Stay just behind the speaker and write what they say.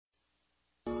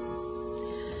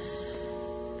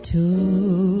Too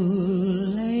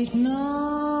late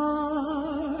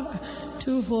now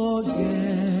to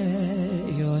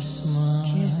forget your smile.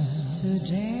 Kiss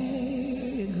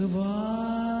today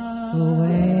goodbye. The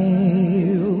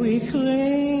way we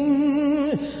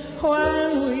cling when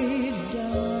we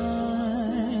danced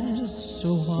a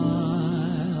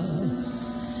while.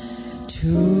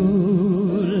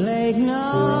 Too late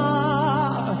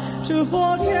now to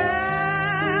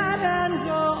forget and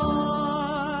go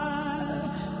on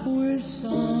with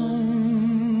someone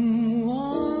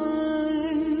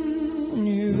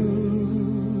new.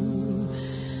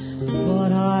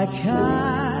 But I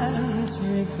can't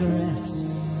regret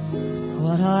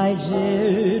what I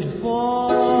did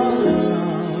for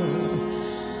love,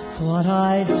 what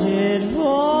I did for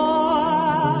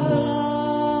love.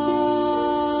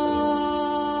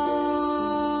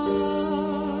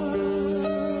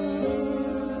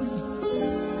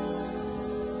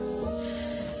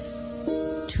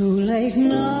 Too late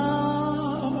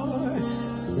now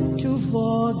to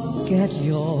forget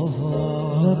your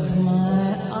voice. Look,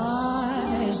 my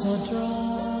eyes are dry.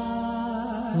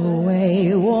 The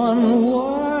way one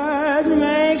word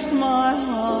makes my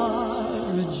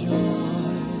heart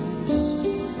rejoice.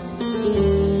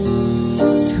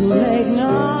 Too late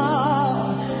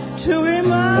now to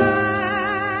imagine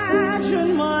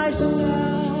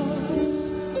myself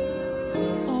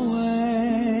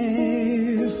away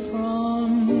from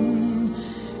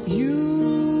you.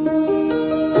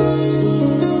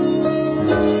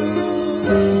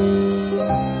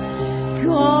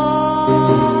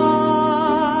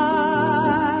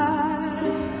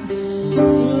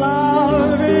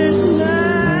 Love is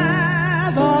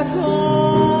never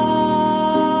gone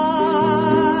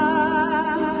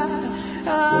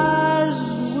as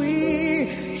we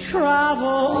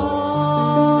travel on.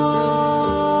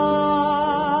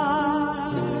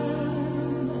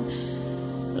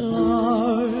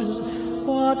 Love's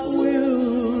what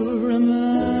we'll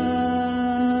remember.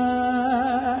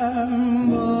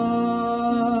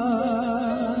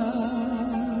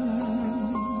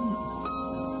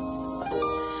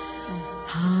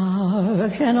 How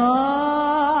can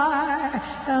I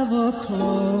ever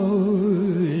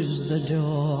close the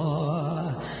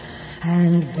door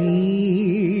and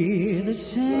be the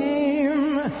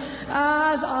same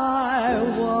as I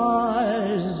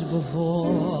was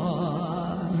before?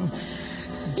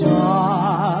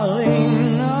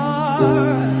 Darling,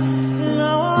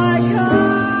 no, I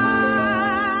can't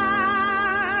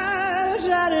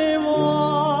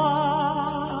anymore.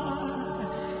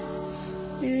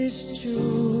 It's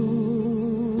true.